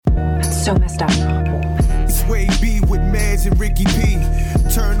So messed up. Sway B with Maz and Ricky P.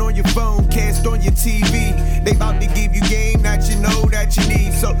 Turn on your phone, cast on your TV. They about to give you game that you know that you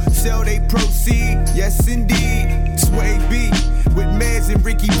need. So shall they proceed? Yes, indeed. Sway B with Maz and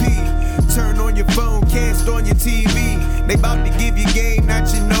Ricky P. Turn on your phone, cast on your TV. They about to give you game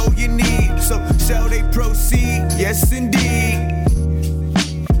that you know you need. So shall they proceed? Yes, indeed.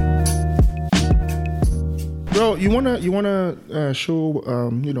 Bro, you wanna show?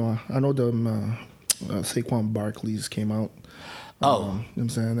 I know the Saquon Barkley's came out. You know what I'm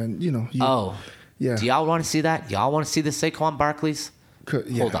saying? And yeah. Do y'all want to see that? Y'all want to see the Saquon Barkley's?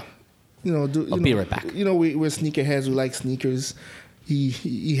 Yeah. Hold up. I'll be right back. We're sneakerheads. We like sneakers.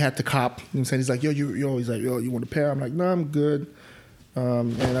 He had the cop. You know what I'm saying? He's like, he's like, you want a pair? I'm like, no, I'm good.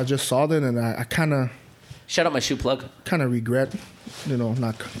 And I just saw them, and I kind of shout out my shoe plug. Kind of regret,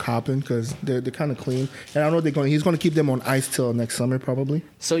 not copping because they're kind of clean. And I know he's going to keep them on ice till next summer probably.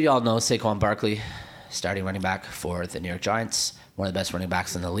 So y'all know Saquon Barkley, starting running back for the New York Giants, one of the best running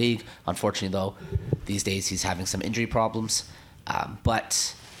backs in the league. Unfortunately, though, these days he's having some injury problems.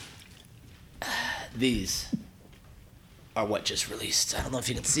 But these are what just released. I don't know if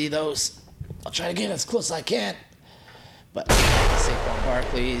you can see those. I'll try to get as close as I can. But Saquon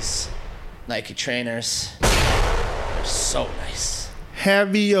Barkley's Nike trainers, they're so nice.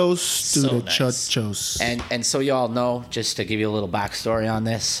 Heavios to So the nice. chochos. And so you all know, just to give you a little backstory on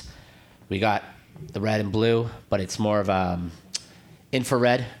this, we got the red and blue, but it's more of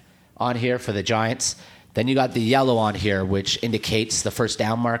infrared on here for the Giants. Then you got the yellow on here, which indicates the first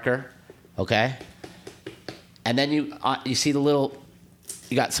down marker, okay? And then you see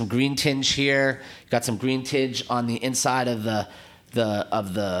you got some green tinge here. You got some green tinge on the inside of the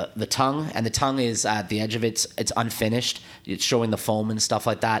tongue, and the tongue is at the edge of it's unfinished. It's showing the foam and stuff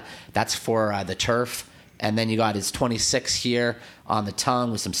like that. That's for the turf. And then you got his 26 here on the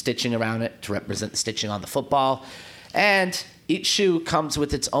tongue with some stitching around it to represent the stitching on the football. And each shoe comes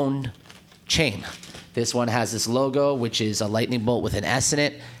with its own chain. This one has this logo, which is a lightning bolt with an S in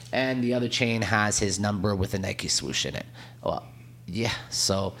it, and the other chain has his number with a Nike swoosh in it. Well, yeah,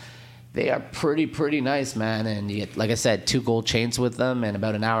 so they are pretty nice, man. And you get, like I said, 2 gold chains with them, and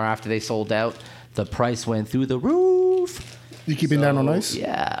about an hour after they sold out, the price went through the roof. You keeping that on ice?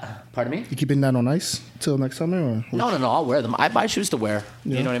 Yeah. Pardon me? You keeping that on ice till next summer? Or? No, I'll wear them. I buy shoes to wear.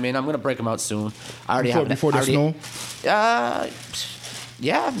 Yeah. You know what I mean? I'm going to break them out soon. I already Before the snow?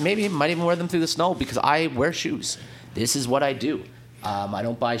 Yeah, maybe. Might even wear them through the snow because I wear shoes. This is what I do. I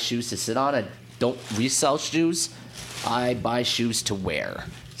don't buy shoes to sit on. I don't resell shoes. I buy shoes to wear.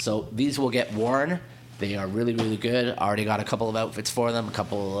 So these will get worn. They are really good. I already got a couple of outfits for them, a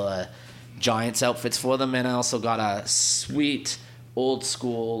couple Giants outfits for them, and I also got a sweet old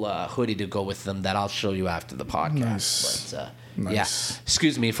school hoodie to go with them that I'll show you after the podcast. Nice. But nice. yeah,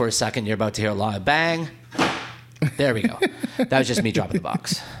 excuse me for a second. You're about to hear a lot of bang. There we go. That was just me dropping the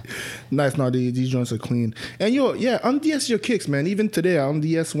box. Nice. No, these joints are clean. And unds your kicks, man. Even today, I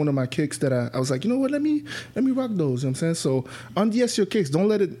unds one of my kicks that I was like, you know what? Let me rock those. You know what I'm saying? So unds your kicks. Don't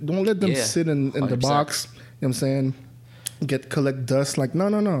let them sit in the box. You know what I'm saying? Collect dust. Like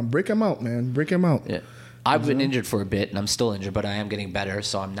no. Break them out, man. Break them out. Yeah. I've been injured for a bit, and I'm still injured, but I am getting better.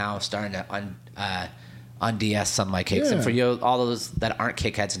 So I'm now starting to unds some of my kicks. Yeah. And for you, all those that aren't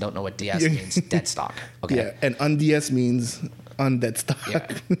kickheads and don't know what DS means, dead stock. Okay. Yeah, and unds means undead stock. Yeah.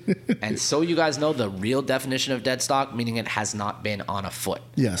 And so you guys know the real definition of dead stock, meaning it has not been on a foot.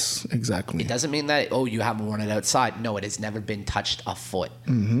 Yes, exactly. It doesn't mean that, you haven't worn it outside. No, it has never been touched a foot.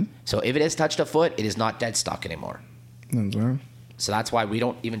 Mm-hmm. So if it has touched a foot, it is not dead stock anymore. Mm-hmm. So that's why we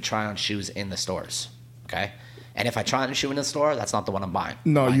don't even try on shoes in the stores. Okay? And if I try on a shoe in the store, that's not the one I'm buying.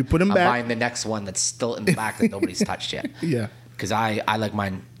 No, you put them back. I'm buying the next one that's still in the back that nobody's touched yet. Yeah. Because I like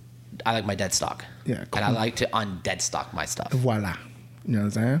mine. I like my dead stock. Yeah. Cool. And I like to undead stock my stuff. Voila. You know what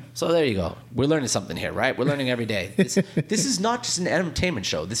I'm saying? So there you go. We're learning something here, right? We're learning every day. This is not just an entertainment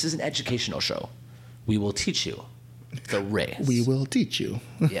show. This is an educational show. We will teach you the race. We will teach you.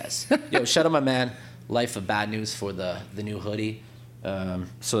 Yes. Yo, shout out my man, Life of Bad News for the new hoodie.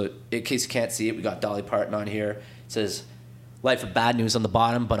 So in case you can't see it, we got Dolly Parton on here. It says Life of Bad News on the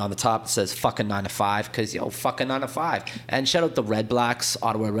bottom, but on the top it says fucking 9 to 5 because, fucking 9 to 5. And shout out the Red Blacks,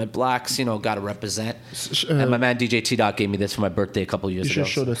 Ottawa Red Blacks, got to represent. And my man DJ T-Dot gave me this for my birthday a couple years ago. You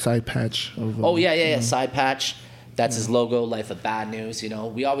should show the side patch. Side patch. That's his logo, Life of Bad News.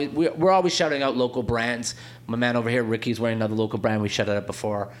 We're always shouting out local brands. My man over here, Ricky's wearing another local brand. We shouted out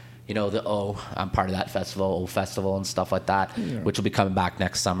before. I'm part of that festival, O Festival and stuff like that, which will be coming back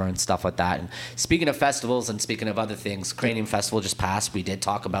next summer and stuff like that. And speaking of festivals and speaking of other things, Cranium Festival just passed. We did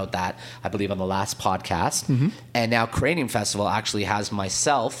talk about that, I believe, on the last podcast. Mm-hmm. And now Cranium Festival actually has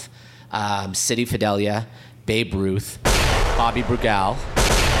myself, City Fidelia, Babe Ruth, Bobby Brugal,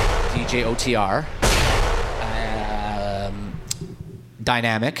 DJ OTR,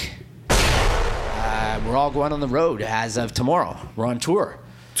 Dynamic. We're all going on the road as of tomorrow. We're on tour.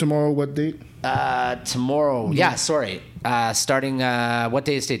 Tomorrow, what date? Tomorrow, starting, what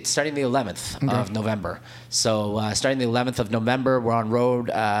day is it? Starting the 11th of November. So starting the 11th of November, we're on road.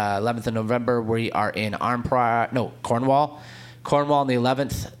 11th of November, we are in Cornwall. Cornwall on the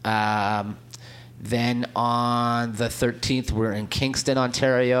 11th. Then on the 13th, we're in Kingston,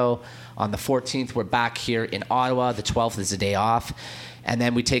 Ontario. On the 14th, we're back here in Ottawa. The 12th is a day off. And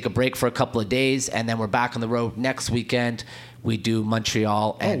then we take a break for a couple of days, and then we're back on the road next weekend. We do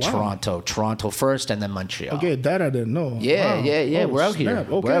Montreal and Toronto. Toronto first, and then Montreal. Okay, that I didn't know. Yeah, wow. yeah. We're out here.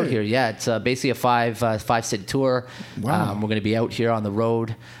 Okay. We're out here. Yeah, it's basically a five-city tour. Wow. We're going to be out here on the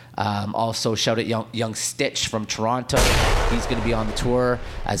road. Also, shout out Young Stitch from Toronto. He's going to be on the tour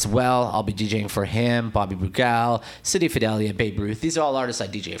as well. I'll be DJing for him, Bobby Brugal, City Fidelia, Babe Ruth. These are all artists I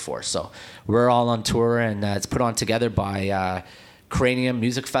DJ for. So we're all on tour, and it's put on together by Cranium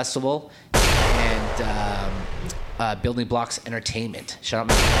Music Festival and Building Blocks Entertainment.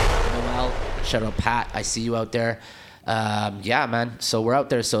 Shout out Noel. Shout out Pat. I see you out there. Yeah, man. So we're out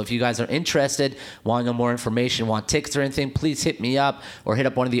there. So if you guys are interested, want to know more information, want tickets or anything, please hit me up or hit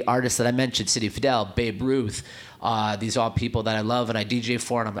up one of the artists that I mentioned, City Fidel, Babe Ruth. These are all people that I love and I DJ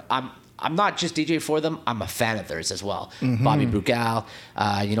for, and I'm not just DJ for them. I'm a fan of theirs as well. Mm-hmm. Bobby Brugal.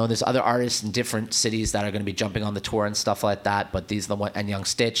 There's other artists in different cities that are going to be jumping on the tour and stuff like that. But these are the one, and Young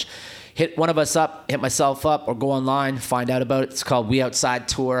Stitch. Hit one of us up, hit myself up, or go online, find out about it. It's called We Outside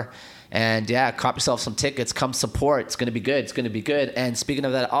Tour. And yeah, cop yourself some tickets. Come support. It's going to be good. It's going to be good. And speaking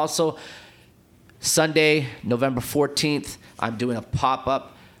of that, also, Sunday, November 14th, I'm doing a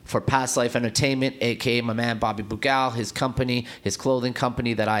pop-up for Past Life Entertainment, a.k.a. my man Bobby Brugal, his company, his clothing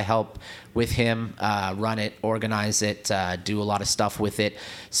company that I help with him run it, organize it, do a lot of stuff with it.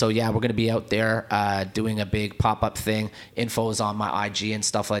 So, yeah, we're going to be out there doing a big pop-up thing. Info is on my IG and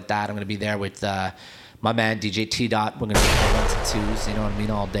stuff like that. I'm going to be there with my man, DJ T-Dot. We're going to be on ones and twos, you know what I mean,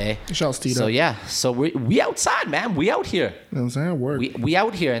 all day. Shouts T-Dot. So, yeah. So, we outside, man. We out here. You know what I'm saying? Work. We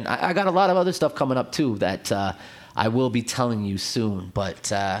out here. And I got a lot of other stuff coming up, too, that I will be telling you soon.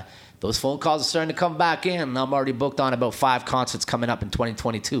 But those phone calls are starting to come back in. I'm already booked on about 5 concerts coming up in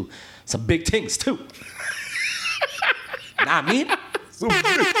 2022. Some big things, too. Nah, I mean? We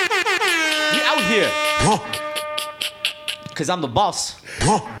out here. Because I'm the boss.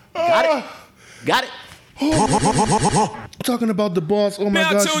 Got it? Got it? Talking about the boss. Oh my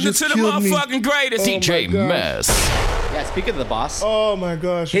gosh, you just killed me. Greatest DJ Mess. Yeah, speaking of the boss. Oh my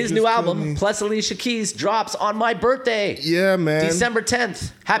gosh. His new album, plus Alicia Keys, drops on my birthday. Yeah, man. December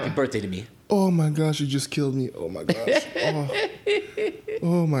 10th. Happy birthday to me. Oh my gosh, you just killed me. Oh my gosh.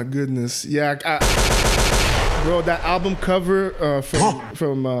 Oh my goodness. Yeah, bro, that album cover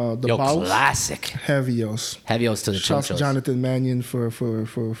from the Boss. Classic. Heavios. Heavios to the Shouts to Jonathan Mannion for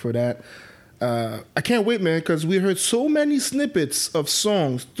that. I can't wait, man, because we heard so many snippets of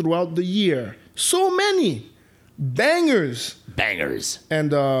songs throughout the year. So many. Bangers.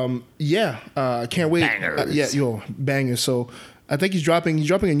 And I can't wait. Bangers. Bangers. So I think he's dropping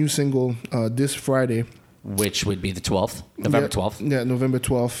a new single this Friday. Which would be the 12th, November 12th. Yeah, November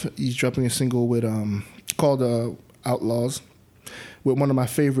 12th. He's dropping a single with called Outlaws with one of my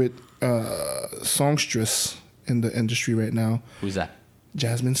favorite songstress in the industry right now. Who's that?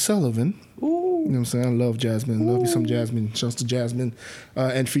 Jasmine Sullivan. Ooh. You know what I'm saying? I love Jasmine. Love me some Jasmine. Shouts to Jasmine.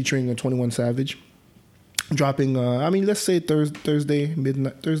 And featuring 21 Savage. Dropping, let's say Thursday,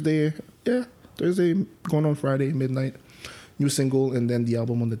 midnight. Thursday, going on Friday, midnight. New single, and then the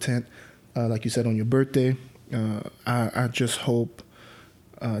album on the 10th. Like you said, on your birthday. I just hope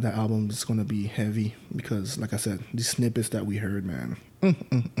that album is going to be heavy because, like I said, these snippets that we heard, man.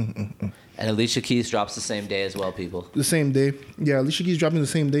 And Alicia Keys drops the same day as well, people. The same day. Yeah, Alicia Keys dropping the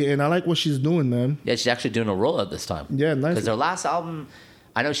same day, and I like what she's doing, man. Yeah, she's actually doing a rollout this time. Yeah, nice. Because her last album,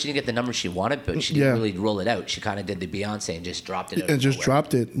 I know she didn't get the numbers she wanted, but she didn't really roll it out. She kind of did the Beyonce and just dropped it out. And just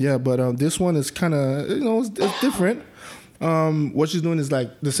dropped it, yeah. But this one is kind of, it's different. What she's doing is like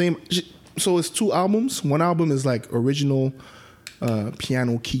the same. So it's 2 albums. One album is like original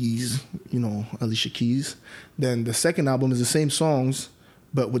piano keys, Alicia Keys. Then the second album is the same songs,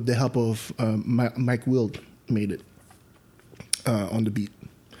 but with the help of Mike Wild made it on the beat.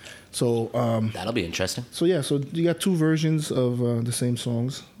 So that'll be interesting. So yeah, so you got 2 versions of the same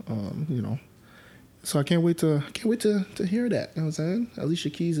songs, So I can't wait to hear that. You know what I'm saying? Alicia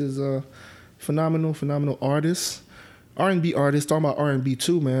Keys is a phenomenal artist, R&B artist. Talking about R&B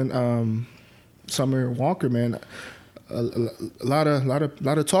too, man. Summer Walker, man. lot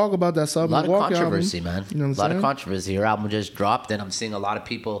of talk about that Southern A lot of Walker controversy, album. man. You know what I'm a lot saying? of controversy. Your album just dropped, and I'm seeing a lot of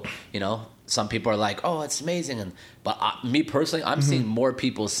people, some people are like, oh, it's amazing. But me personally, I'm seeing more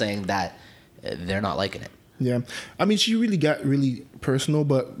people saying that they're not liking it. Yeah, I mean, she really got really personal.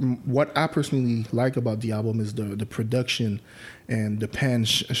 But what I personally like about the album is the production and the pen.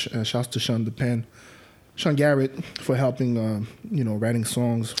 Shouts to Sean Garrett for helping, writing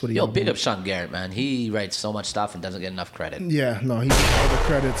songs for the album. Big up Sean Garrett, man. He writes so much stuff and doesn't get enough credit. Yeah, no, he gets all the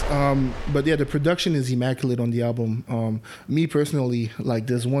credits. But yeah, the production is immaculate on the album. Me personally, like,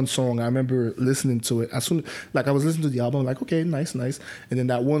 there's one song I remember listening to it as soon, like, I was listening to the album, like, okay, nice, and then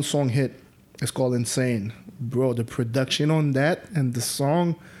that one song hit. It's called Insane, bro. The production on that and the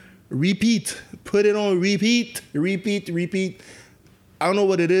song, put it on repeat. I don't know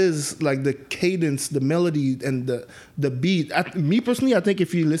what it is, like the cadence, the melody, and the beat. Me personally, I think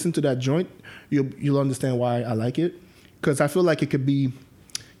if you listen to that joint, you'll understand why I like it. Because I feel like it could be.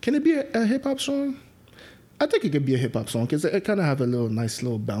 Can it be a hip hop song? I think it could be a hip hop song because it kind of have a nice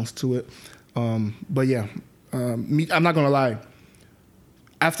little bounce to it. But yeah, I'm not gonna lie.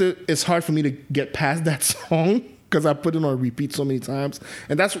 After, it's hard for me to get past that song because I put it on repeat so many times,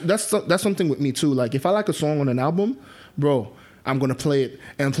 and that's something with me too. Like, if I like a song on an album, bro, I'm gonna play it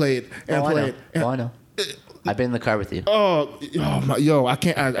and play it and play it. I know. I've been in the car with you. I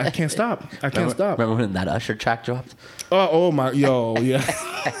can't stop. I can't stop. Remember when that Usher track dropped? Yeah.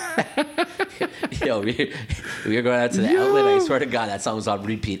 We were going out to the outlet. I swear to God, that song was on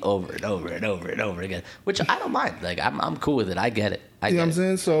repeat over and over and over and over again. Which I don't mind. Like, I'm cool with it. I get it. You know what I'm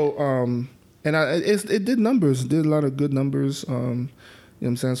saying? So, and it did numbers. It did a lot of good numbers. You know what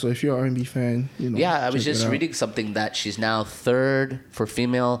I'm saying? So if you're an R&B fan, Yeah, I was just reading something that she's now third for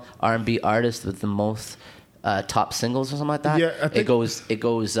female R&B artist with the most top singles or something like that. Yeah, I think it goes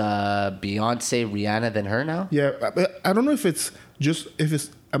Beyonce, Rihanna, then her now. Yeah, I don't know if it's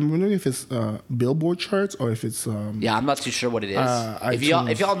I'm wondering if it's Billboard charts or if it's. Yeah, I'm not too sure what it is.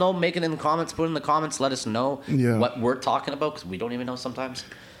 If y'all know, make it in the comments. Put it in the comments. Let us know what we're talking about because we don't even know sometimes.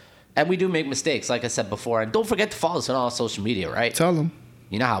 And we do make mistakes, like I said before. And don't forget to follow us on all social media, right? Tell them.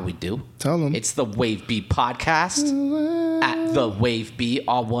 You know how we do. Tell them. It's the Wave B Podcast. At the Wave B,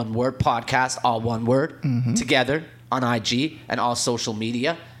 all one word, podcast, all one word, together on IG and all social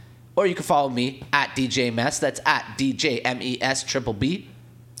media. Or you can follow me at DJ Mess. That's at DJ MES Triple B.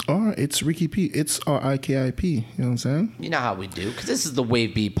 Or it's Ricky P. It's RIKIP. You know what I'm saying? You know how we do. Because this is the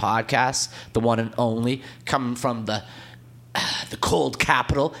Wave B Podcast, the one and only, coming from the cold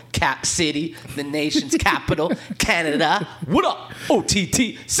capital, Cap City, the nation's capital, Canada. What up?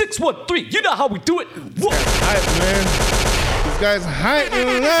 OTT 613. You know how we do it. Whoa. Hype, man. This guy's hype,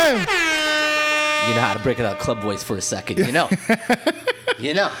 man. You know how to break it out club voice for a second. You know.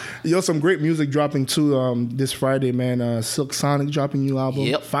 Yo, some great music dropping too this Friday, man. Silk Sonic dropping new album.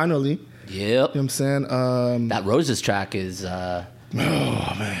 Yep. Finally. Yep. You know what I'm saying? That Roses track is... Oh,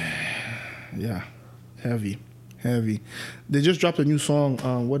 man. Yeah. Heavy. They just dropped a new song.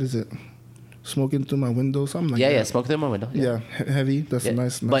 What is it? Smoking Through My Window, something like that. Yeah, Smoking Through My Window. Yeah, heavy. That's a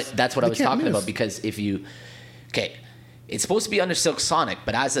nice. But that's what I was talking miss. about because if you... Okay, it's supposed to be under Silk Sonic,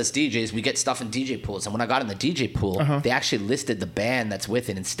 but as us DJs, we get stuff in DJ pools. And when I got in the DJ pool, they actually listed the band that's with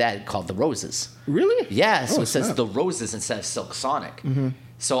it instead called The Roses. Really? Yeah, so it says The Roses instead of Silk Sonic.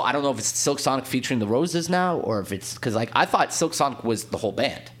 So I don't know if it's Silk Sonic featuring The Roses now or if it's... Because I thought Silk Sonic was the whole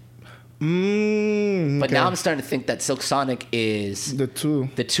band. But now I'm starting to think that Silk Sonic is the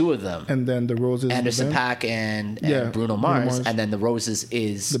two of them, and then the Roses, Anderson .Paak and Bruno Mars, and then the Roses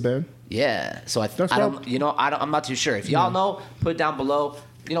is the band. Yeah, so I don't, I'm not too sure. If y'all know, put it down below.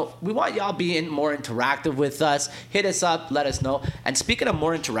 We want y'all being more interactive with us. Hit us up, let us know. And speaking of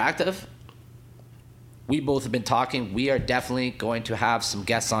more interactive, we both have been talking. We are definitely going to have some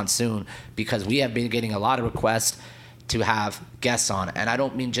guests on soon because we have been getting a lot of requests to have guests on. And I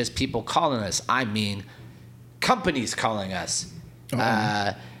don't mean just people calling us. I mean companies calling us.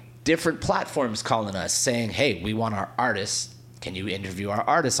 Different platforms calling us saying, hey, we want our artists. Can you interview our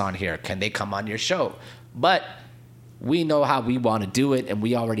artists on here? Can they come on your show? But we know how we want to do it, and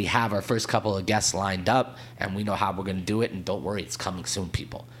we already have our first couple of guests lined up, and we know how we're going to do it, and don't worry, it's coming soon,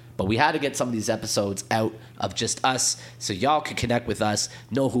 people. But we had to get some of these episodes out of just us so y'all can connect with us,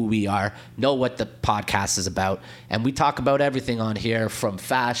 know who we are, know what the podcast is about. And we talk about everything on here from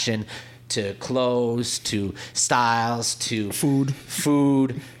fashion to clothes to styles to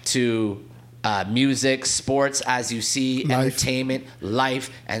food to music, sports, as you see, entertainment,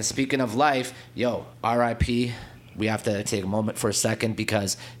 life. And speaking of life, RIP, we have to take a moment for a second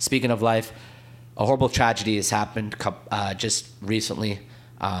because speaking of life, a horrible tragedy has happened just recently.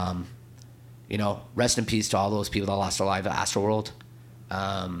 You know, rest in peace to all those people that lost their lives at Astroworld.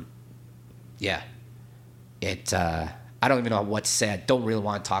 Yeah. I don't even know what to say. I don't really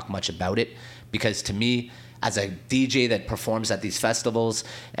want to talk much about it because to me, as a DJ that performs at these festivals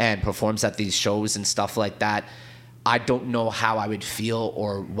and performs at these shows and stuff like that, I don't know how I would feel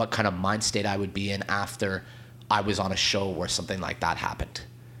or what kind of mind state I would be in after I was on a show where something like that happened.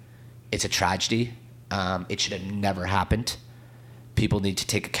 It's a tragedy. It should have never happened. People need to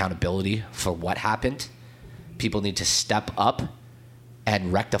take accountability for what happened. People need to step up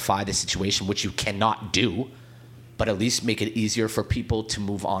and rectify the situation, which you cannot do, but at least make it easier for people to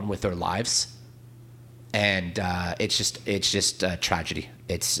move on with their lives. And it's just a tragedy.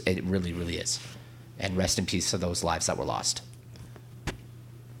 It really, really is. And rest in peace to those lives that were lost.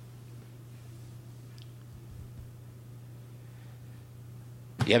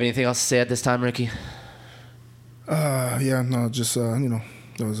 You have anything else to say at this time, Ricky? Yeah, no, just there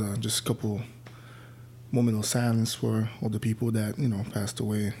was just a couple moment of silence for all the people that passed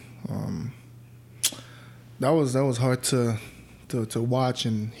away. That was hard to watch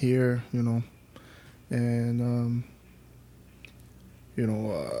and hear, and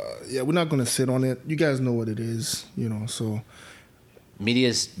yeah, we're not gonna sit on it. You guys know what it is, so. Media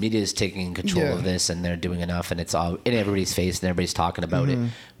is taking control of this, and they're doing enough, and it's all in everybody's face, and everybody's talking about it.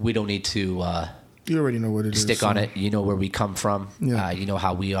 We don't need to. You already know what it is. Stick on it. You know where we come from. Yeah. You know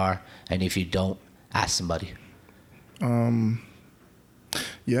how we are, and if you don't, ask somebody. Yeah,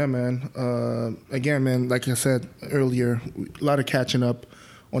 man. Again, man, like I said earlier, a lot of catching up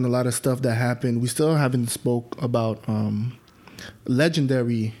on a lot of stuff that happened. We still haven't spoke about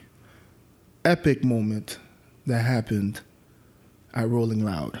legendary, epic moment that happened at Rolling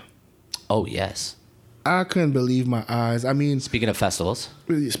Loud. Oh, yes. I couldn't believe my eyes. I mean... Speaking of festivals,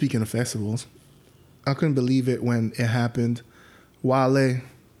 I couldn't believe it when it happened. Wale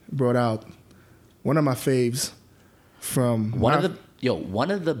brought out one of my faves from... One of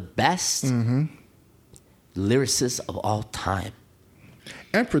the best lyricists of all time.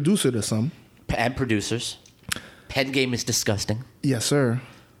 And producer to some. And producers. Pen game is disgusting. Yes, sir.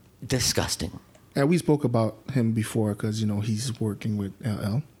 Disgusting. And we spoke about him before because, he's working with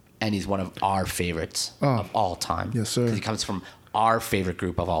LL. And he's one of our favorites of all time. Yes, sir. Because he comes from our favorite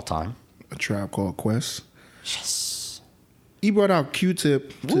group of all time. A Tribe Called Quest. Yes. He brought out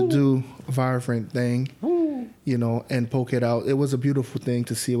Q-Tip to do a vibrant thing, and poke it out. It was a beautiful thing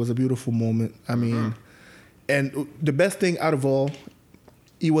to see. It was a beautiful moment. I mean, and the best thing out of all,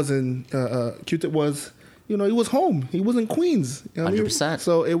 he was in, Q-Tip was, he was home. He was in Queens. 100%.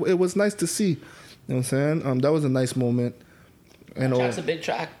 So it was nice to see. You know what I'm saying? That was a nice moment. That track's a big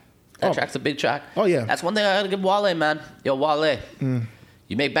track. That track's a big track. Oh, yeah. That's one thing I gotta give Wale, man. Yo, Wale,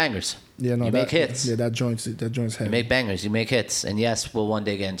 you make bangers. Yeah, no, you make hits. Yeah, that joint's heavy. You make bangers. You make hits. And yes, we'll one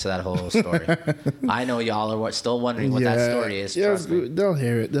day get into that whole story. I know y'all are still wondering what that story is. Yeah, they'll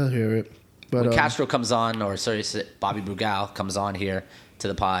hear it. But when Castro comes on, Bobby Brugal comes on here to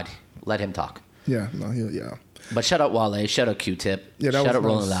the pod, let him talk. Yeah, no, yeah. But shout out Wale, shout out Q-Tip, shout out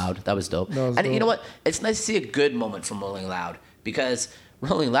Rolling Loud. That was dope. That was dope. You know what? It's nice to see a good moment from Rolling Loud because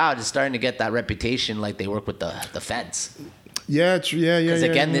Rolling Loud is starting to get that reputation like they work with the feds. Yeah, true. Yeah. Because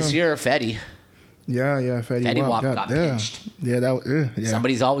again, this year, Fetty. Yeah, Fetty Wap got pinched. Yeah, yeah.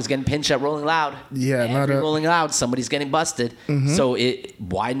 Somebody's always getting pinched at Rolling Loud. Yeah, Rolling Loud, somebody's getting busted. So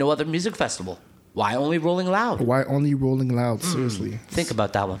why no other music festival? Why only Rolling Loud? Why only Rolling Loud? Seriously. Think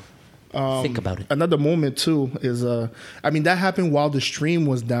about that one. Think about it. Another moment too is that happened while the stream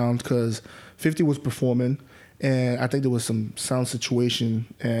was down because 50 was performing, and I think there was some sound situation,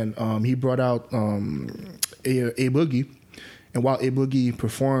 and he brought out A Boogie, and while A Boogie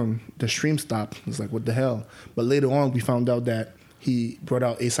performed, the stream stopped. It was like, what the hell? But later on, we found out that he brought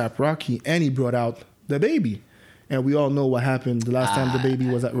out A$AP Rocky and he brought out The Baby. And we all know what happened the last time The Baby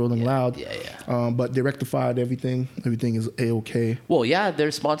was at Rolling Loud. Yeah. But they rectified everything. Everything is A-okay. Well, yeah, they're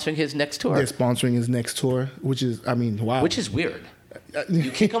sponsoring his next tour. Which is, wow. Which is weird. You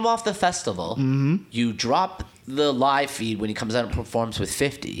kick him off the festival. You drop the live feed when he comes out and performs with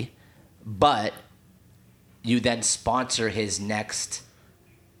 50. But you then sponsor his next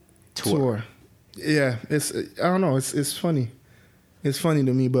tour. Yeah, I don't know. It's funny. It's funny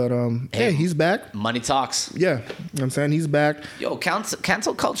to me, but hey, he's back. Money talks. Yeah, you know what I'm saying? He's back. Yo,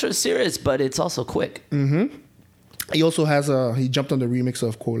 cancel culture is serious, but it's also quick. He also has he jumped on the remix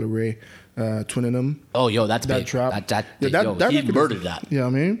of Coyle Ray, Twinning Them. Oh, yo, that's that big. Drop. He murdered that. Yeah, I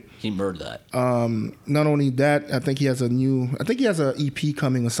mean, he murdered that. Not only that, I think he has an EP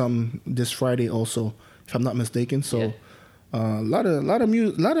coming or something this Friday also, if I'm not mistaken. So, A lot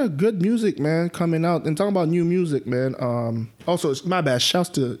of good music, man, coming out. And talking about new music, man. Also, my bad. Shouts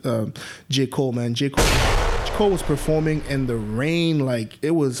to J. Cole, man. J. Cole was performing in the rain, like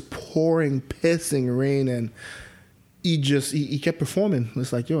it was pouring, pissing rain, and he kept performing.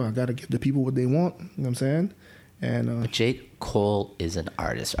 It's like, yo, I gotta give the people what they want. You know what I'm saying? And but J. Cole is an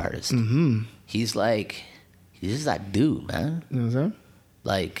artist. Mm-hmm. He's just that dude, man. You know what I'm saying?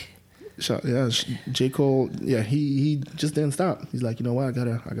 Like. Yeah, J. Cole, yeah, he just didn't stop. He's like, you know what, I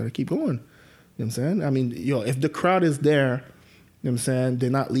gotta keep going. You know what I'm saying? I mean, if the crowd is there, you know what I'm saying,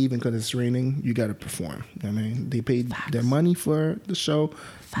 they're not leaving because it's raining, you gotta perform. You know what I mean? They paid their money for the show.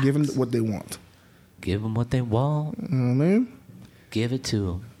 Facts. Give them what they want. Give them what they want. You know what I mean? Give it to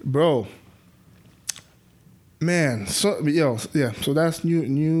them. Bro. Man, so that's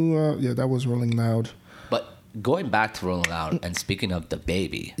new, that was Rolling Loud. But going back to Rolling Loud and speaking of the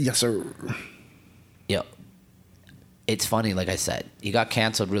baby. Yes, sir. Yo, it's funny, like I said, he got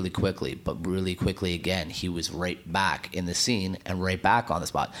canceled really quickly, but really quickly again, he was right back in the scene and right back on the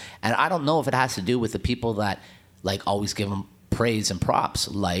spot. And I don't know if it has to do with the people that like always give him praise and props,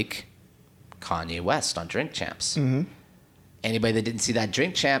 like Kanye West on Drink Champs. Mm-hmm. Anybody that didn't see that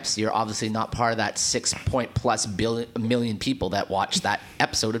Drink Champs, you're obviously not part of that 6+ million people that watched that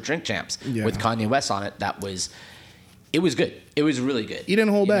episode of Drink Champs with Kanye West on it. It was good. It was really good. He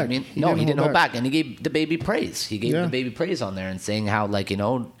didn't hold back. I mean, he didn't hold back. And he gave the baby praise. He gave the baby praise on there and saying how, like, you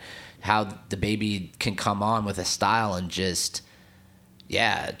know, how the baby can come on with a style and just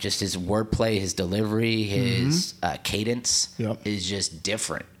his wordplay, his delivery, his cadence is just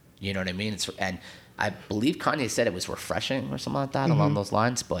different. You know what I mean? And I believe Kanye said it was refreshing or something like that along those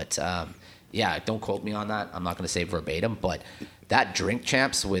lines. But, don't quote me on that. I'm not going to say verbatim. But that Drink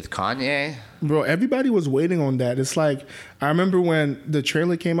Champs with Kanye. Bro, everybody was waiting on that. It's like, I remember when the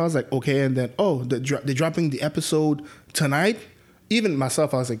trailer came out, I was like, okay. And then, they're dropping the episode tonight. Even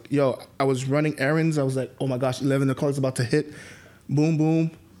myself, I was like, yo, I was running errands. I was like, oh my gosh, 11 o'clock is about to hit. Boom,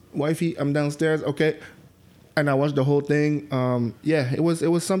 boom. Wifey, I'm downstairs. Okay. And I watched the whole thing. It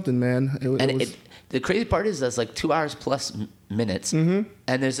was something, man. The crazy part is that's like 2 hours plus minutes, and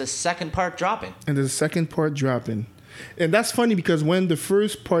there's a second part dropping. And that's funny because when the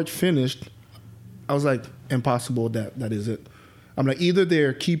first part finished, I was like, impossible, that is it. I'm like, either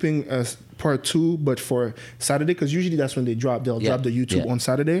they're keeping part 2, but for Saturday, because usually that's when they drop. They'll drop the YouTube on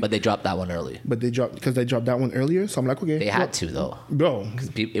Saturday. But they dropped that one early. Because they dropped that one earlier. So I'm like, okay. They had to, though. Bro. Because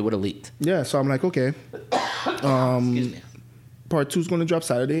it would have leaked. Yeah, so I'm like, okay. Excuse me. Part 2 is going to drop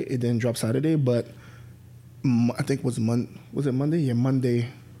Saturday. It didn't drop Saturday, but I think was it Monday? Yeah, Monday.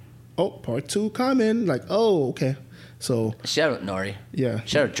 Oh, part 2 coming. Like, oh, okay. So shout out Nori. Yeah.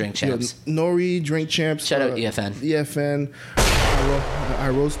 Shout out Drink Champs. Yeah, Nori, Drink Champs. Shout out EFN. EFN.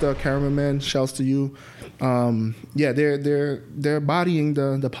 Irosta, Cameraman. Shouts to you. They're bodying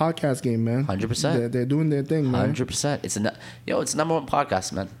the podcast game, man. 100%. They're doing their thing, man. 100%. It's the number one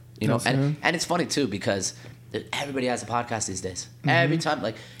podcast, man. You know, and it's funny too because everybody has a podcast these days. Every time,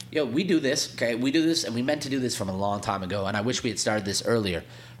 like, we do this, okay? We do this, and we meant to do this from a long time ago, and I wish we had started this earlier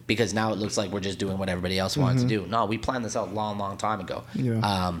because now it looks like we're just doing what everybody else wanted to do. No, we planned this out a long, long time ago.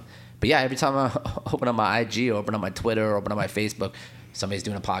 Yeah. But yeah, every time I open up my IG, or open up my Twitter, or open up my Facebook, somebody's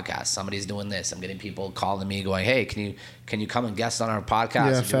doing a podcast. Somebody's doing this. I'm getting people calling me going, hey, can you come and guest on our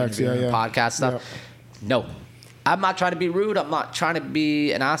podcast? Yeah, facts. Podcast stuff. Yeah. No. I'm not trying to be rude. I'm not trying to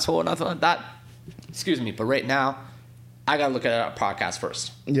be an asshole or nothing like that. Excuse me. But right now, I got to look at our podcast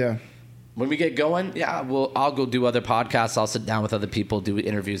first. Yeah. When we get going, I'll go do other podcasts. I'll sit down with other people, do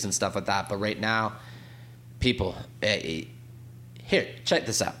interviews and stuff like that. But right now, people, here, check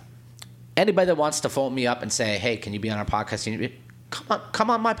this out. Anybody that wants to phone me up and say, hey, can you be on our podcast? Come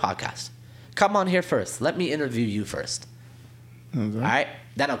on my podcast. Come on here first. Let me interview you first. Okay. All right?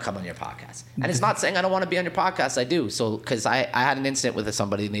 Then I'll come on your podcast. And it's not saying I don't want to be on your podcast. I do. So, because I had an incident with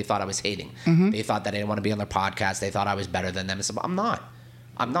somebody and they thought I was hating. They thought that I didn't want to be on their podcast. They thought I was better than them. And so I'm not.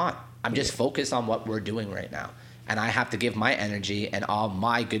 I'm just focused on what we're doing right now. And I have to give my energy and all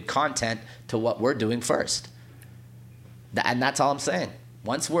my good content to what we're doing first. And that's all I'm saying.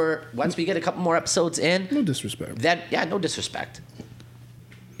 Once we get a couple more episodes in. No disrespect. Then, no disrespect.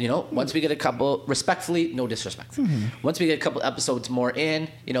 You know, once we get a couple, respectfully, no disrespect. Once we get a couple episodes more in,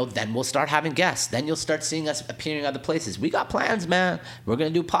 then we'll start having guests. Then you'll start seeing us appearing other places. We got plans, man. We're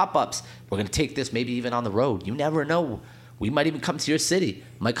going to do pop-ups. We're going to take this maybe even on the road. You never know. We might even come to your city.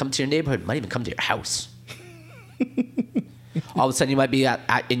 Might come to your neighborhood. Might even come to your house. All of a sudden, you might be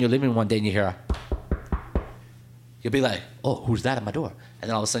in your living room one day and you hear you'll be like, oh, who's that at my door? And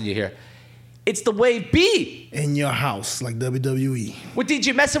then all of a sudden you hear, it's the Wave B. In your house, like WWE. With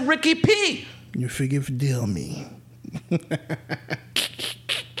DJ Mess and Ricky P. You forgive me.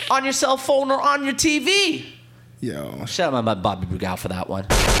 On your cell phone or on your TV. Yo, Shout out my Bobby Brugal for that one.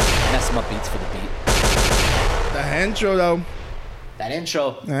 Mess him up beats for the beat. the intro though. That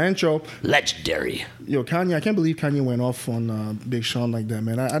intro, The intro. legendary. Yo, Kanye, I can't believe Kanye went off on Big Sean like that,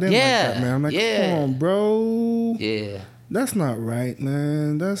 man. I didn't like that, man. I'm like, come on, bro. Yeah. That's not right,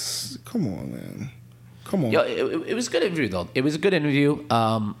 man. Come on, man. Come on. Yo, it was a good interview, though. It was a good interview.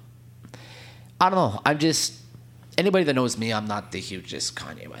 I don't know. I'm just... Anybody that knows me, I'm not the hugest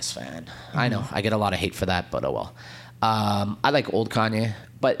Kanye West fan. I know. I get a lot of hate for that, but oh well. I like old Kanye,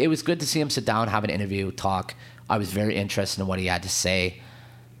 but it was good to see him sit down, have an interview, talk. I was very interested in what he had to say.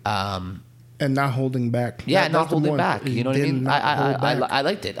 And not holding back. Yeah, That's not the holding one. back. He You know what I did mean? not hold back. I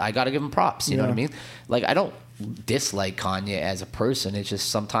liked it. I got to give him props. You know what I Yeah. mean? Like, I don't dislike Kanye as a person. It's just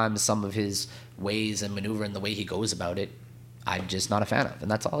sometimes some of his ways and maneuver and the way he goes about it, I'm just not a fan of.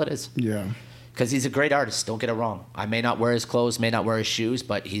 And that's all it is. Yeah. Because he's a great artist. Don't get it wrong. I may not wear his clothes, may not wear his shoes,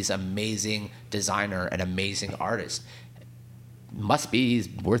 but he's an amazing designer, an amazing artist. Must be, he's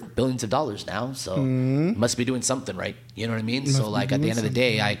worth billions of dollars now, so must be doing something right. You know what I mean? So, like, at the end of the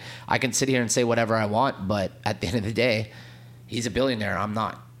day, I can sit here and say whatever I want, but at the end of the day, he's a billionaire. I'm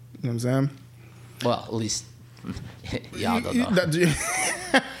not. You know what I'm saying? Well, at least, y'all don't know.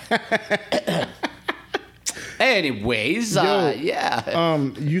 Anyways, Yo, yeah.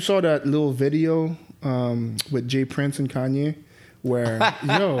 You saw that little video with Jay Prince and Kanye where,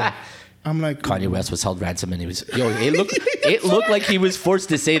 yo, I'm like... Kanye West was held ransom and he was... Yo, it looked like he was forced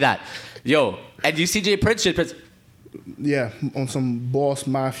to say that. Yo, and you see Jay Prince... Yeah, on some boss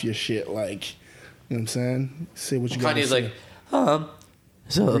mafia shit, like, you know what I'm saying? Say what you got to Kanye's say. like,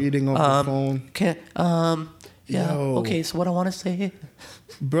 so... Reading off the phone. Yeah, Yo. okay, so what I want to say...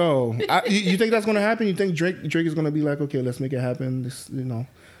 Bro, you think that's going to happen? You think Drake is going to be like, okay, let's make it happen?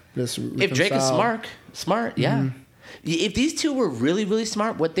 Let's If Drake is smart, yeah. If these two were really, really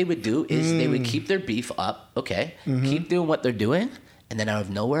smart, what they would do is they would keep their beef up, okay? Keep doing what they're doing, and then out of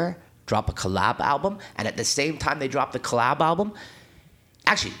nowhere, drop a collab album. And at the same time they drop the collab album...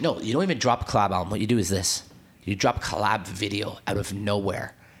 Actually, no, you don't even drop a collab album. What you do is this. You drop a collab video out of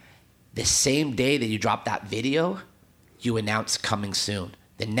nowhere. The same day that you drop that video, you announce coming soon.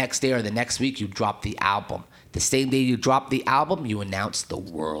 The next day or the next week, you drop the album. The same day you drop the album, you announce the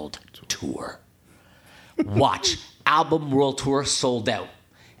world tour. Watch. Album world tour sold out.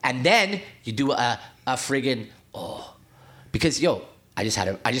 And then you do a friggin', because, yo, I just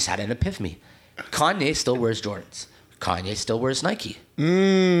had an epiphany. Kanye still wears Jordans. Kanye still wears Nike.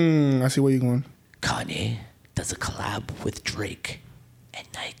 I see where you're going. Kanye does a collab with Drake and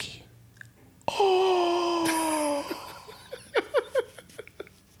Nike.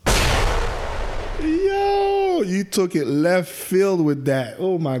 Yo, you took it left field with that.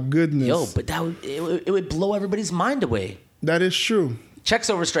 Oh my goodness. Yo, but it would blow everybody's mind away. That is true. Checks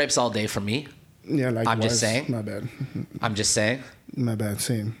over stripes all day for me. Yeah, like I'm just saying. My bad. I'm just saying. My bad.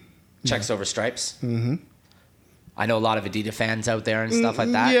 Same. Checks over stripes. Mm-hmm. I know a lot of Adidas fans out there and stuff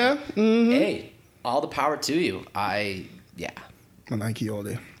like that. Yeah. Mm-hmm. Hey, all the power to you. Yeah. Nike all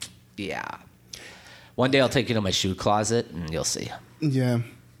day. Yeah. One day I'll take you to my shoe closet and you'll see. Yeah.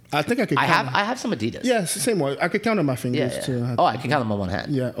 I think I could. I have some Adidas. Yeah, it's the same one. I could count on my fingers Yeah. too. Oh, I can count them on one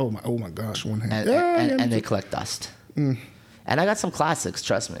hand. Yeah. Oh my gosh, one hand. And they collect dust. And I got some classics.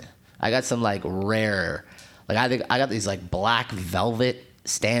 Trust me. I got some like rare. Like I got these like black velvet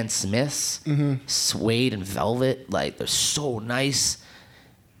Stan Smiths, suede and velvet. Like they're so nice,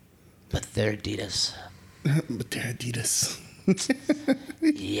 but they're Adidas. But they're Adidas.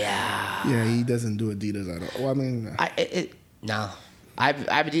 Yeah. Yeah, he doesn't do Adidas at all. Well, I mean, No. I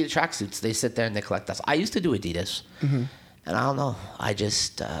have Adidas tracksuits. They sit there and they collect dust. I used to do Adidas, and I don't know. I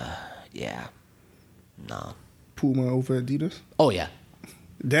just, no. Puma over Adidas. Oh yeah.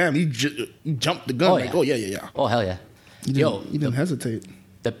 Damn, he jumped the gun. Oh, like, yeah. oh yeah. Oh hell yeah. He didn't hesitate.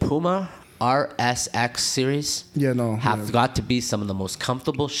 The Puma RSX series Yeah, no. have got to be some of the most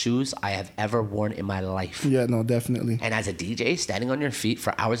comfortable shoes I have ever worn in my life. Yeah, no, definitely. And as a DJ, standing on your feet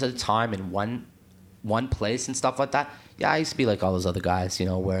for hours at a time in one place and stuff like that. Yeah, I used to be like all those other guys,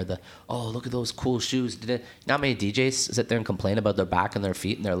 where look at those cool shoes. You know how many DJs sit there and complain about their back and their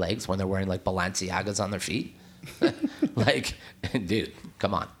feet and their legs when they're wearing like Balenciagas on their feet? Like, dude,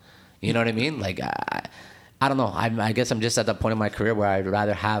 come on. You know what I mean? Like, I don't know. I guess I'm just at that point in my career where I'd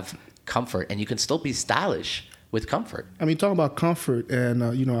rather have comfort, and you can still be stylish with comfort. I mean, talking about comfort, and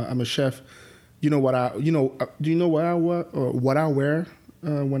I'm a chef. Do you know what I wear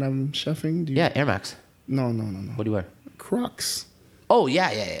when I'm chefing? Yeah, Air Max. No. What do you wear? Crocs. Oh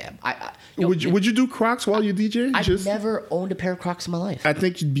yeah. Would you do Crocs while you DJ? I've never owned a pair of Crocs in my life. I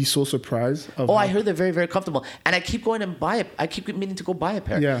think you'd be so surprised. I heard they're very, very comfortable. And I keep going and buy it. I keep meaning to go buy a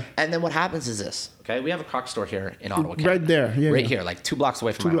pair. Yeah. And then what happens is this. Okay, we have a Crocs store here in Ottawa, Canada. Right there. Yeah. Right here, like 2 blocks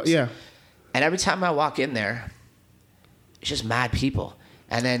away from my house. Yeah. And every time I walk in there, it's just mad people.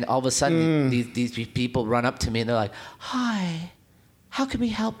 And then all of a sudden, these people run up to me and they're like, "Hi, how can we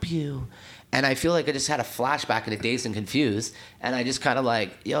help you?" And I feel like I just had a flashback of the Dazed and Confused. And I just kind of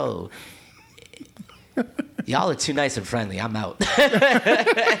like, yo, y'all are too nice and friendly. I'm out.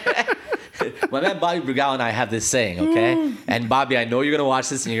 My man Bobby Brugal and I have this saying, okay? And Bobby, I know you're going to watch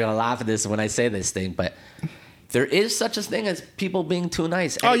this and you're going to laugh at this when I say this thing, but there is such a thing as people being too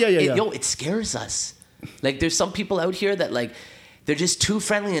nice. And Yo, it scares us. Like, there's some people out here that, like, they're just too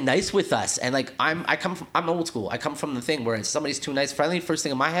friendly and nice with us. And, like, I'm old school. I come from the thing where if somebody's too nice, friendly, first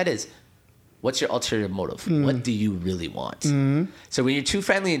thing in my head is, what's your ulterior motive? What do you really want? So when you're too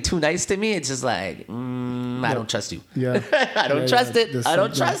friendly and too nice to me, it's just like, I don't trust you. Yeah. I don't trust it. I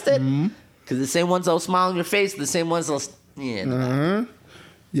don't trust it. Because the same ones that'll smile on your face, the same ones that'll...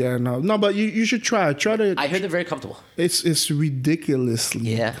 Yeah, no, but you should try. Try to. I hear they're very comfortable. It's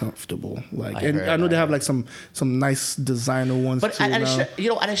ridiculously comfortable. Like, I know they have like some nice designer ones. But too I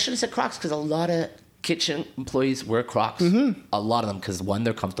should have said Crocs because a lot of kitchen employees wear Crocs. A lot of them because one,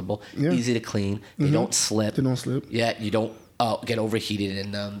 they're comfortable, easy to clean, they don't slip. They don't slip. Yeah, you don't get overheated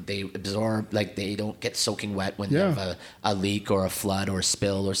in them. They absorb, like they don't get soaking wet when you have a leak or a flood or a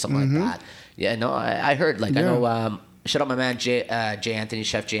spill or something like that. Yeah, no, I heard. Like I know. Shout out my man Jay Anthony,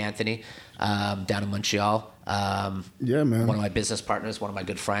 Chef Jay Anthony, down in Montreal. Yeah, man. One of my business partners, one of my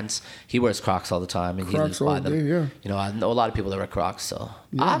good friends. He wears Crocs all the time, and Crocs he lives by them. Day, yeah. You know, I know a lot of people that wear Crocs, so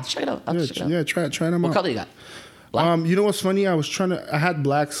I'll have to check it out. Try them out. What color you got? Black? You know what's funny? I had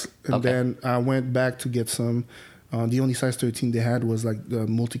blacks, and then I went back to get some. The only size 13 they had was like the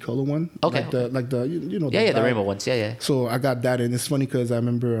multicolor one. Okay. Like the you know. Yeah, the rainbow ones. Yeah. So I got that, and it's funny because I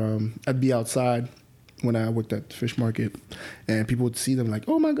remember I'd be outside when I worked at the fish market, and people would see them like,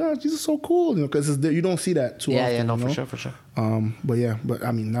 "Oh my gosh, these are so cool!" You know, because you don't see that too often. Yeah, no, you know? for sure. But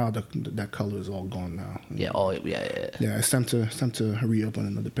I mean now that color is all gone now. Yeah. Yeah, it's time to re-up on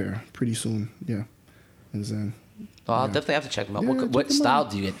another pair pretty soon. Yeah, and then. I'll definitely have to check them out. What style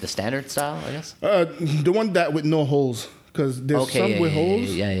do you get? The standard style, I guess. The one that with no holes. Because there's some with holes.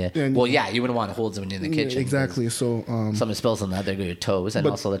 Yeah. Well, you wouldn't want holes when you're in the kitchen. Exactly. So something spills on that, there go your toes, and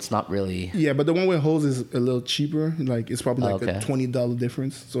also that's not really. Yeah, but the one with holes is a little cheaper. Like it's probably like a $20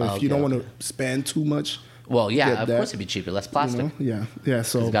 difference. So if you don't want to spend too much, well, of course it'd be cheaper, less plastic. You know? Yeah.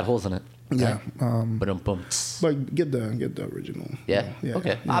 So it's got holes in it. Yeah. Boom. But get the original. Yeah.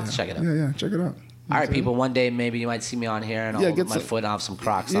 Okay. I'll have to check it out. Yeah. Check it out. All right, people. One day maybe you might see me on here and I'll hold my foot off some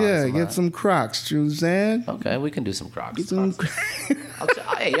Crocs. Get some Crocs, Suzanne. Okay, we can do some Crocs. Get some.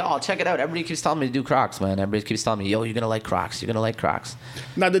 Hey, y'all, check it out. Everybody keeps telling me to do Crocs, man. Everybody keeps telling me, yo, you're gonna like Crocs. You're gonna like Crocs.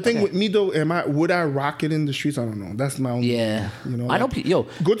 Now the thing with me though, would I rock it in the streets? I don't know. That's my own. Yeah. You know. I know.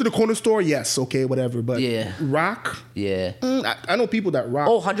 Go to the corner store. Yes. Okay. Whatever. But rock. Yeah. I know people that rock.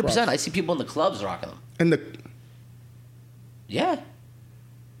 100%. I see people in the clubs rocking them. Yeah.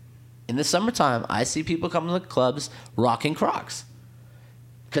 In the summertime, I see people coming to the clubs rocking Crocs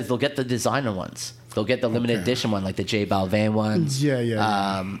because they'll get the designer ones. They'll get the limited edition one, like the J Balvin ones.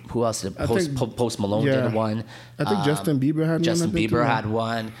 Yeah. Who else? Post Malone did one. I think Justin Bieber had one. Justin Bieber had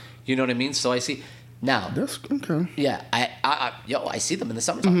one. You know what I mean? So I see. Now, that's okay. Yeah, I see them in the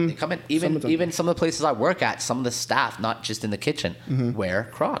summertime. They come in. Even some of the places I work at, some of the staff, not just in the kitchen, wear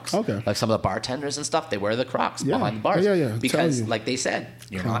Crocs. Okay. Like some of the bartenders and stuff, they wear the Crocs behind the bars. Yeah. Because, like they said,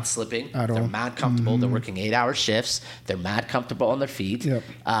 you're not slipping. They're mad comfortable. They're working 8-hour shifts. They're mad comfortable on their feet. Yep.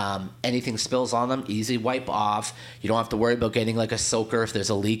 Anything spills on them, easy wipe off. You don't have to worry about getting like a soaker if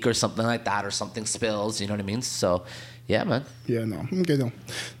there's a leak or something like that, or something spills. You know what I mean? So. Yeah, man. Yeah, no. Okay,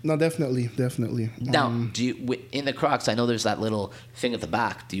 no, definitely. Now, do you in the Crocs? I know there's that little thing at the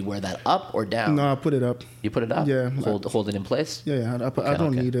back. Do you wear that up or down? No, I put it up. You put it up? Yeah. Hold it in place? Yeah. I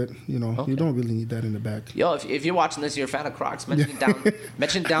don't need it. You know, you don't really need that in the back. Yo, if you're watching this, you're a fan of Crocs, mention it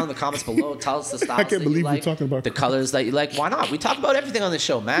down in the comments below. Tell us the styles I can't believe we're talking about the colors that you like. Why not? We talk about everything on this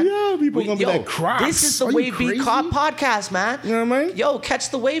show, man. Yeah, people gonna be like Crocs. This is the Wave B podcast, man. You know what I mean? Yo, catch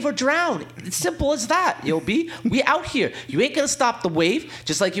the wave or drown. It's simple as that. Yo, B, we out here. You ain't gonna stop the wave,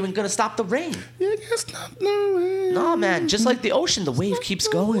 just like you ain't gonna stop the rain. You can't stop the rain. No, man. Just like the ocean, the wave keeps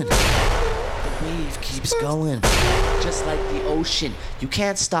going. The wave keeps going. Just like the ocean. You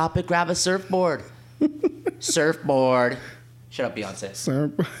can't stop it. Grab a surfboard. Surfboard. Shut up,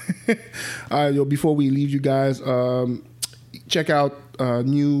 Beyonce. All right, yo, before we leave you guys, check out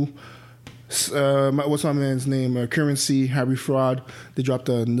new What's my man's name? Currency, Harry Fraud. They dropped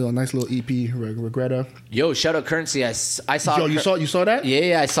a nice little EP, Regretta. Yo, shout out Currency. I saw. Yo, you saw that?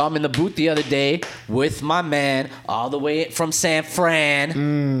 Yeah, I saw him in the booth the other day with my man, all the way from San Fran.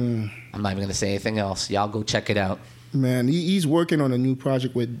 I'm not even gonna say anything else. Y'all go check it out. Man, he's working on a new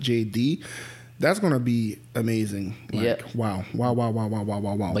project with JD. That's gonna be amazing. Yeah. Wow.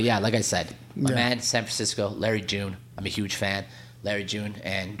 But yeah, like I said, my man, San Francisco, Larry June. I'm a huge fan. Larry June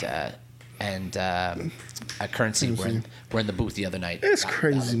and Currency were in the booth the other night. It's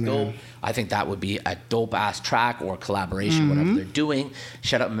crazy, man. Dope. I think that would be a dope ass track or collaboration, whatever they're doing.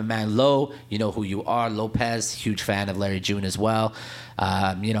 Shout out my man Lo. You know who you are, Lopez. Huge fan of Larry June as well.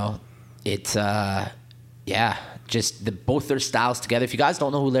 Just both their styles together. If you guys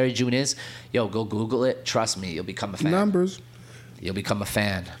don't know who Larry June is, yo, go Google it. Trust me, you'll become a fan. Numbers. You'll become a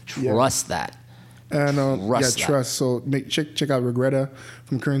fan. Trust that. And trust. So check out Regretta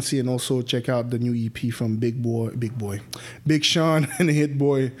from Currency, and also check out the new EP from Big Sean and Hit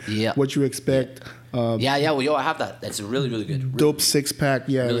Boy. Yeah. What You Expect. Well, yo, I have that. That's really, really good. Dope 6-pack.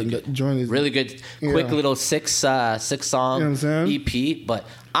 Yeah, really good. Join is really good. Quick little six song EP. But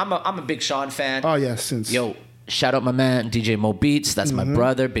I'm a Big Sean fan. Oh yeah, yo, shout out my man DJ Mo Beats. That's my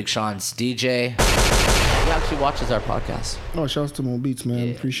brother. Big Sean's DJ. He actually watches our podcast. Oh, shouts to Mo Beats, man.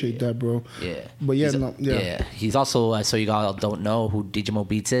 Yeah, Appreciate that, bro. Yeah. But He's also, so you all don't know who DJ Mo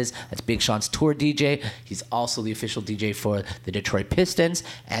Beats is, that's Big Sean's tour DJ. He's also the official DJ for the Detroit Pistons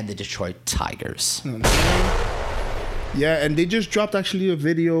and the Detroit Tigers. Yeah, and they just dropped actually a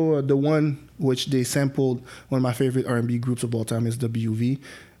video, the one which they sampled one of my favorite R&B groups of all time is WV.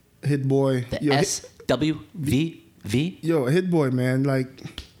 Hit Boy. The SWVV? Yo, Hit Boy, man. Like...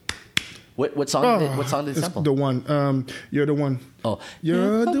 What song? What song did they sample? The one. You're the one. Oh,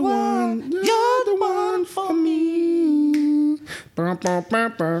 you're the one. You're the one for me.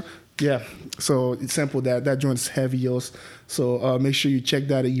 Yeah. So it sampled that. That joint's heavy, yo. So make sure you check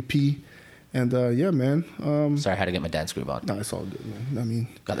that EP. And yeah, man. Sorry, I had to get my dance groove on. No, it's all good, man. I mean,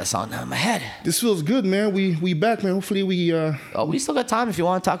 got that song now in my head. This feels good, man. We back, man. Hopefully we. We still got time if you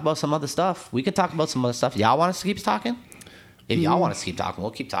want to talk about some other stuff. We can talk about some other stuff. Y'all want us to keep talking? If y'all want us to keep talking,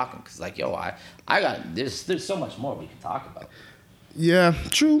 we'll keep talking. Cause like, yo, I got there's so much more we can talk about. Yeah,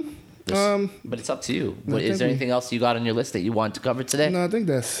 true. But it's up to you. Is there anything else you got on your list that you want to cover today? No, I think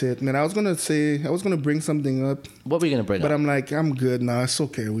that's it, man. I was gonna bring something up. What were you gonna bring up? But I'm like, I'm good now. It's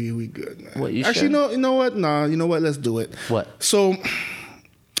okay. We good, man. What, you Actually, sure? no. You know what? Nah. You know what? Let's do it. What? So, I'm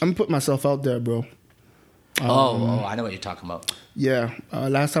gonna put myself out there, bro. I know what you're talking about. Yeah.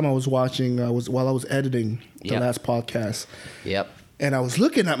 Last time I was watching, while I was editing the last podcast. Yep. And I was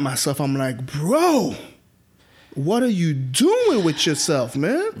looking at myself. I'm like, bro, what are you doing with yourself,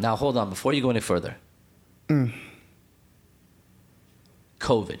 man? Now, hold on. Before you go any further.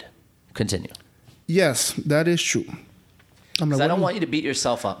 COVID. Continue. Yes, that is true. I don't want you to beat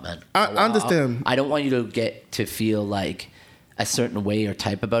yourself up, man. I understand. I don't want you to get to feel like a certain way or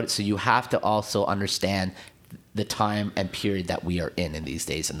type about it. So you have to also understand the time and period that we are in these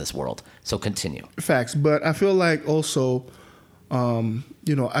days in this world. So continue. Facts. But I feel like also...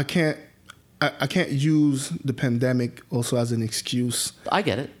 I can't use the pandemic also as an excuse. I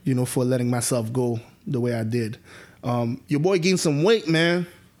get it. For letting myself go the way I did. Your boy gained some weight, man.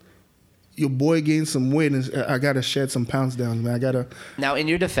 Your boy gained some weight, and I gotta shed some pounds down, man. Now, in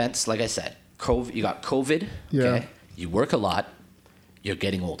your defense, like I said, you got COVID. Yeah. Okay. You work a lot. You're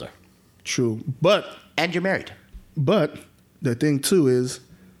getting older. True, and you're married. But the thing too is.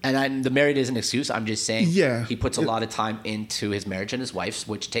 And the married is an excuse. I'm just saying he puts a lot of time into his marriage and his wife's,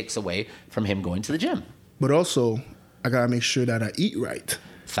 which takes away from him going to the gym. But also, I got to make sure that I eat right.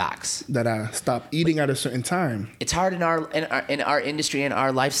 Facts. That I stop eating at a certain time. It's hard in our industry and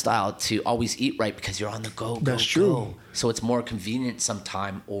our lifestyle to always eat right because you're on the go. That's true. Go. So it's more convenient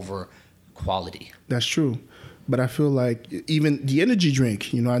sometime over quality. That's true. But I feel like even the energy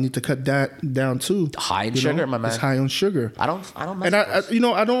drink, I need to cut that down too. High in sugar, my man. It's high on sugar. I don't mess and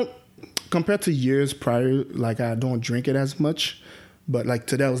I don't, compared to years prior, like I don't drink it as much. But like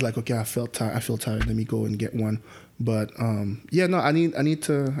today I was like, okay, I feel tired. Let me go and get one. But I need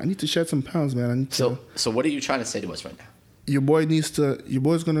to shed some pounds, man. So what are you trying to say to us right now? Your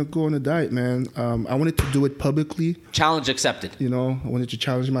boy's gonna go on a diet, man. I wanted to do it publicly. Challenge accepted. I wanted to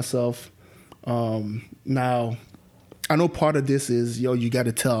challenge myself. Now, I know part of this is, you got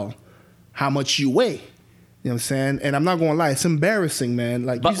to tell how much you weigh. You know what I'm saying? And I'm not going to lie, it's embarrassing, man.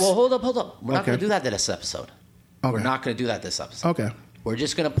 Hold up. We're not going to do that this episode. Okay. We're not going to do that this episode. Okay. We're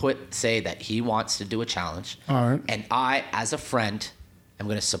just going to say that he wants to do a challenge. All right. And I, as a friend, am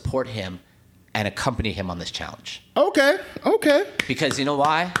going to support him and accompany him on this challenge. Okay. Because you know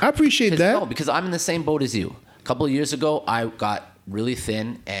why? I appreciate that. No, because I'm in the same boat as you. A couple of years ago, I got really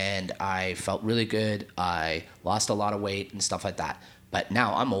thin and I felt really good. I lost a lot of weight and stuff like that. But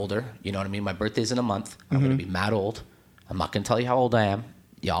now I'm older. You know what I mean? My birthday's in a month. I'm going to be mad old. I'm not going to tell you how old I am.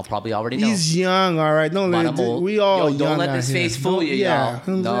 Y'all probably already know. He's young, all right. Don't let we all young. Don't let this face fool you, y'all. Yeah.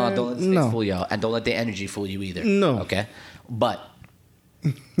 No, don't let this face fool y'all. And don't let the energy fool you either. No. Okay? But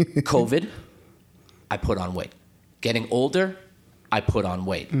COVID, I put on weight. Getting older, I put on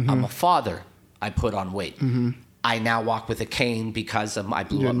weight. I'm a father, I put on weight. I now walk with a cane because I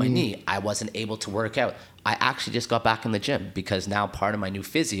blew up my knee. I wasn't able to work out. I actually just got back in the gym because now part of my new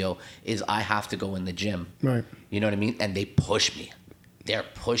physio is I have to go in the gym. Right. You know what I mean? And they push me. They're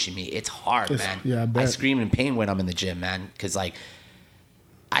pushing me. It's hard, man. Yeah, I bet. I scream in pain when I'm in the gym, man. Because, like,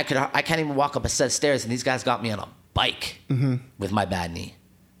 I can't even walk up a set of stairs, and these guys got me on a bike with my bad knee.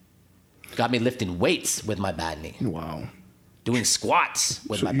 Got me lifting weights with my bad knee. Wow. Doing squats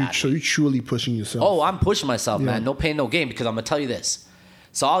with my bad knee. So you're truly pushing yourself. Oh, I'm pushing myself, man. No pain, no gain, because I'm going to tell you this.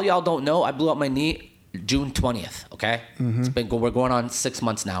 So all y'all don't know, I blew up my knee June 20th, okay? We're going on 6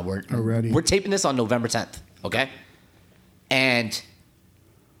 months now. We're taping this on November 10th, okay? And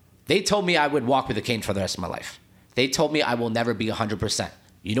they told me I would walk with a cane for the rest of my life. They told me I will never be 100%.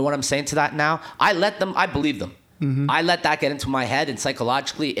 You know what I'm saying to that now? I believe them. I let that get into my head, and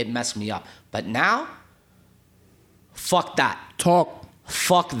psychologically, it messed me up. But now, fuck that.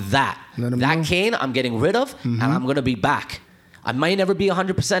 Fuck that. That cane, I'm getting rid of, and I'm going to be back. I might never be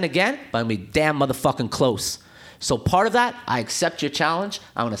 100% again, but I'm going to be damn motherfucking close. So part of that, I accept your challenge.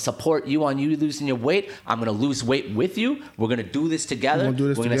 I'm going to support you on you losing your weight. I'm going to lose weight with you. We're going to do this together.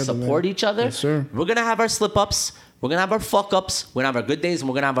 We're going to support each other. Yes, sir. We're going to have our slip-ups. We're going to have our fuck-ups. We're going to have our good days, and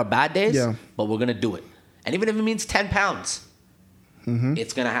we're going to have our bad days. Yeah. But we're going to do it. And even if it means 10 pounds,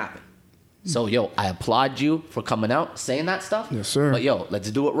 it's going to happen. So, yo, I applaud you for coming out, saying that stuff. Yes, sir. But, yo,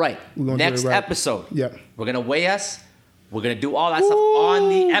 let's do it right. Next episode, we're going to weigh us. We're going to do all that stuff on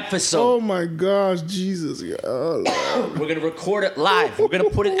the episode. Oh, my gosh, Jesus. Oh, we're going to record it live. We're going to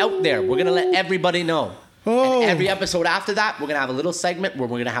put it out there. We're going to let everybody know. And every episode after that, we're going to have a little segment where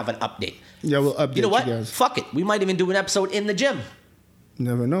we're going to have an update. Yeah, we'll update you what? Guys. Fuck it. We might even do an episode in the gym.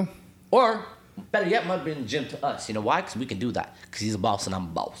 Never know. Or, better yet, might be in the gym to us. You know why? Because we can do that. Because he's a boss and I'm a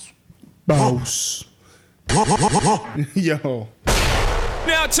boss. Boss. Yo.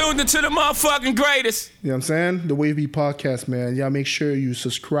 Now tuned into the motherfucking greatest. You know what I'm saying? The Wave Beat Podcast, man. Y'all make sure you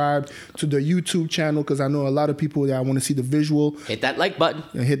subscribe to the YouTube channel because I know a lot of people that want to see the visual. Hit that like button.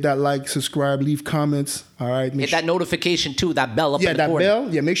 And hit that like, subscribe, leave comments. All right. Hit that notification too, that bell up in the corner. Yeah, that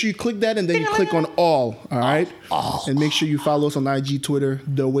bell. Yeah, make sure you click that and then you click on all. All right. And make sure you follow us on IG, Twitter,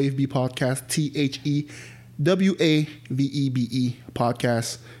 The Wave Beat Podcast, TheWavebe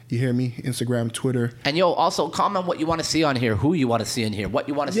Podcast. You hear me? Instagram, Twitter. And yo, also comment what you want to see on here, who you want to see in here, what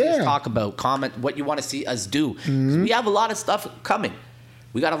you want to see us talk about. Comment what you want to see us do. We have a lot of stuff coming.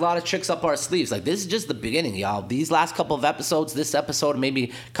 We got a lot of tricks up our sleeves. Like, this is just the beginning, y'all. These last couple of episodes, this episode, maybe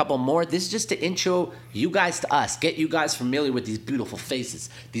a couple more, this is just to intro you guys to us, get you guys familiar with these beautiful faces,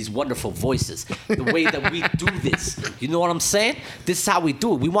 these wonderful voices, the way that we do this. You know what I'm saying? This is how we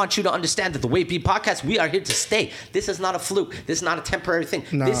do it. We want you to understand that the Wave Beat Podcast, we are here to stay. This is not a fluke. This is not a temporary thing.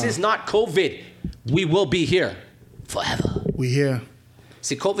 Nah. This is not COVID. We will be here forever. We here.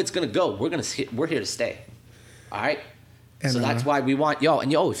 See, COVID's going to go. We're here to stay. All right? And so that's why we want,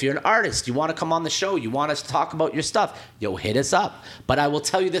 if you're an artist, you want to come on the show, you want us to talk about your stuff, hit us up. But I will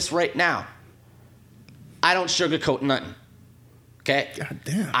tell you this right now. I don't sugarcoat nothing. Okay? God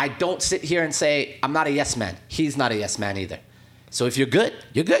damn. I don't sit here and say, I'm not a yes man. He's not a yes man either. So if you're good,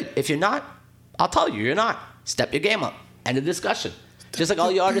 you're good. If you're not, I'll tell you, you're not. Step your game up. End of discussion. Just like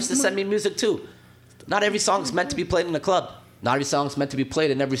all you artists that send me music too. Not every song is meant to be played in a club. Not every song is meant to be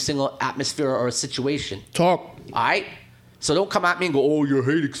played in every single atmosphere or situation. Talk. All right? So don't come at me and go, oh, you're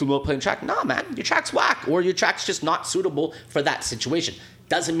hating because I'm not playing track. Nah, man, your track's whack. Or your track's just not suitable for that situation.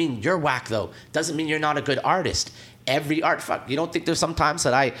 Doesn't mean you're whack, though. Doesn't mean you're not a good artist. Every art, you don't think there's sometimes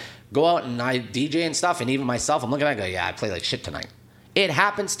that I go out and I DJ and stuff, and even myself, I'm looking at it and go, yeah, I play like shit tonight. It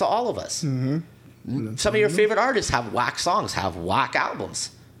happens to all of us. Mm-hmm. Some of your favorite artists have whack songs, have whack albums.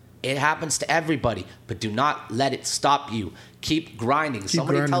 It happens to everybody, but do not let it stop you. Keep grinding.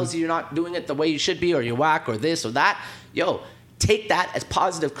 Somebody tells you you're not doing it the way you should be, or you're whack, or this or that. Take that as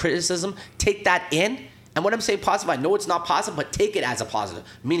positive criticism. Take that in. And when I'm saying positive, I know it's not positive, but take it as a positive,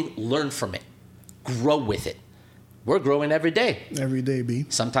 meaning learn from it. Grow with it. We're growing every day. Every day, B.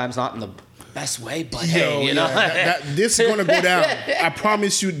 Sometimes not in the best way, but hey, you know. This is going to go down. I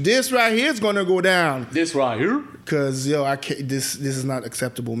promise you, this right here is going to go down. This right here? Because I can't, this is not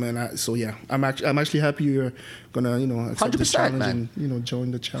acceptable, man. I'm actually happy you're gonna accept the challenge, man. And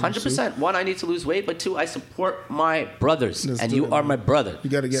join the challenge. 100%. One, I need to lose weight, but two, I support my brothers, and you are my brother. You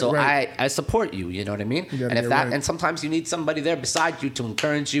gotta get so right. I support you. You know what I mean? And if that, and sometimes you need somebody there beside you to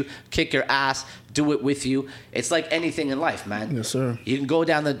encourage you, kick your ass, do it with you. It's like anything in life, man. Yes, sir. You can go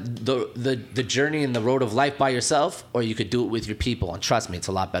down the journey and the road of life by yourself, or you could do it with your people. And trust me, it's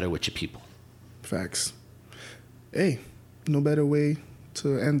a lot better with your people. Facts. Hey, no better way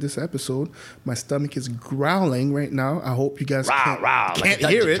to end this episode. My stomach is growling right now. I hope you guys can't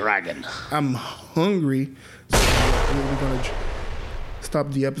hear it. Dragon. I'm hungry. So we're going to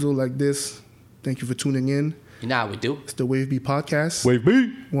stop the episode like this. Thank you for tuning in. You know how we do. It's the Wave B Podcast. Wave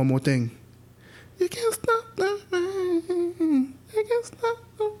B. One more thing. You can't stop the rain. You can't stop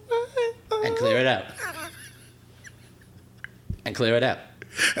the rain. And clear it out. And clear it out.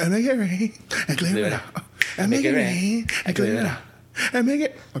 And make it rain. And clear it out. And make it rain. And clear it out. And make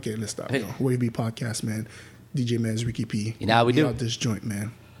it. Okay, let's stop. Wave B Podcast, man. DJ Man's Ricky P. You know how we do. Out this joint,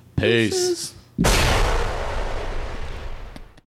 man. Peace. Peace.